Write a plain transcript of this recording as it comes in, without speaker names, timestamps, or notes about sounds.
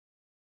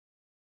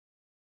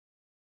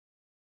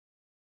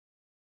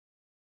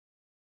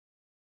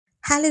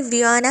Hello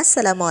everyone,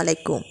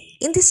 Assalamualaikum.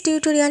 In this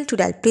tutorial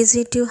today I'll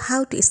present you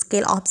how to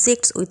scale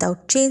objects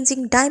without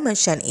changing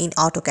dimension in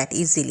AutoCAD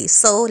easily.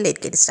 So let's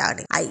get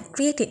started. I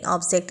create an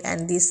object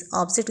and this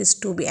object is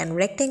to be a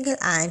rectangle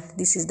and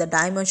this is the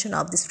dimension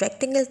of this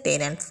rectangle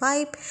 10 and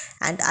 5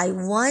 and I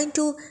want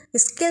to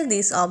scale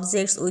these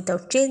objects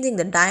without changing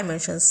the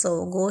dimensions.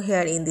 So go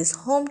here in this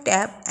home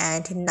tab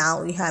and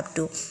now you have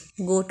to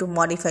go to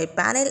modify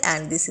panel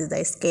and this is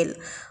the scale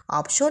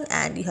option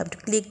and you have to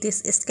click this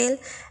scale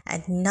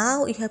and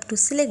now you have to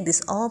select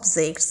these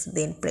objects,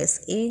 then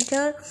press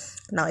enter.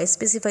 Now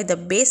specify the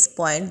base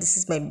point. This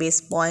is my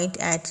base point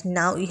and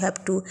now you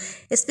have to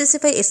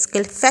specify a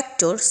scale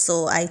factor.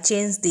 So I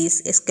change this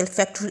scale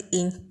factor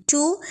in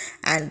 2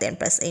 and then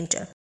press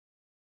enter.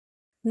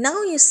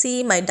 Now you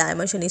see my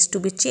dimension is to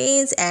be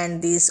changed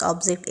and this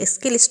object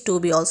scale is to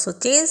be also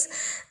changed.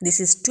 This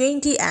is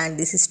 20 and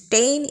this is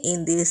 10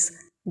 in this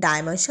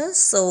dimension.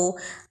 So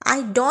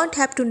I don't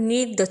have to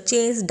need the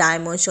change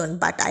dimension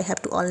but I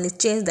have to only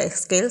change the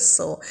scale.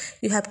 So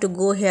you have to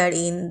go here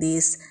in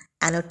this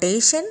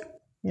annotation.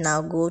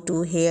 Now go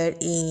to here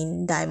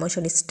in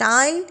dimension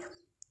style.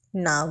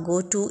 Now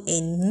go to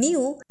a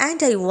new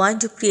and I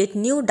want to create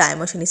new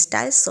dimension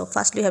style. So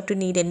first we have to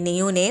need a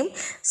new name.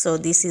 So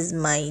this is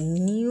my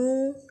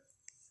new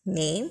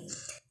name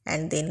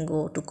and then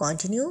go to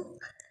continue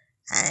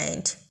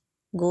and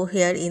go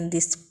here in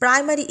this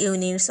primary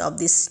units of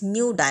this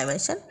new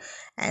dimension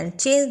and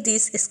change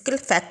this scale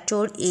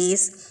factor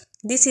is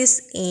this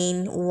is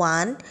in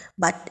 1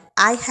 but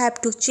I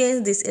have to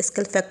change this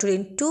scale factor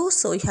in 2.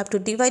 So you have to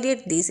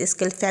divide this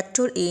scale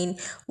factor in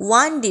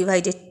 1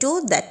 divided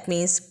 2, that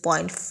means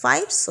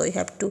 0.5. So you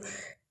have to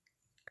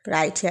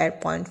write here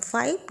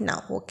 0.5.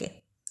 Now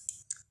okay,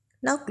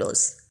 now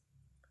close.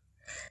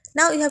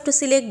 Now you have to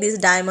select this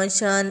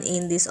dimension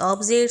in these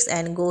objects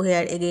and go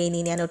here again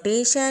in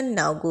annotation.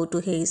 Now go to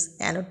his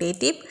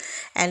annotative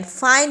and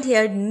find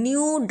here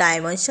new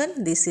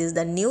dimension. This is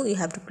the new, you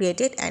have to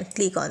create it and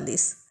click on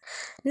this.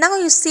 Now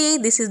you see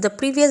this is the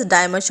previous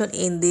dimension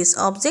in these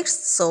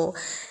objects. So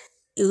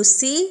you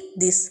see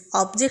this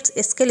object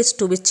scale is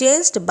to be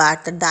changed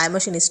but the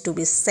dimension is to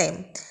be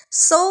same.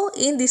 So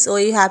in this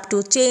way you have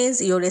to change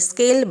your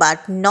scale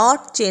but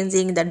not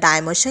changing the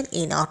dimension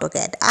in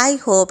AutoCAD. I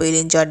hope you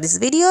enjoyed this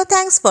video.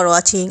 Thanks for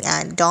watching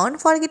and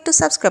don't forget to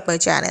subscribe my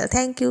channel.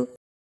 Thank you.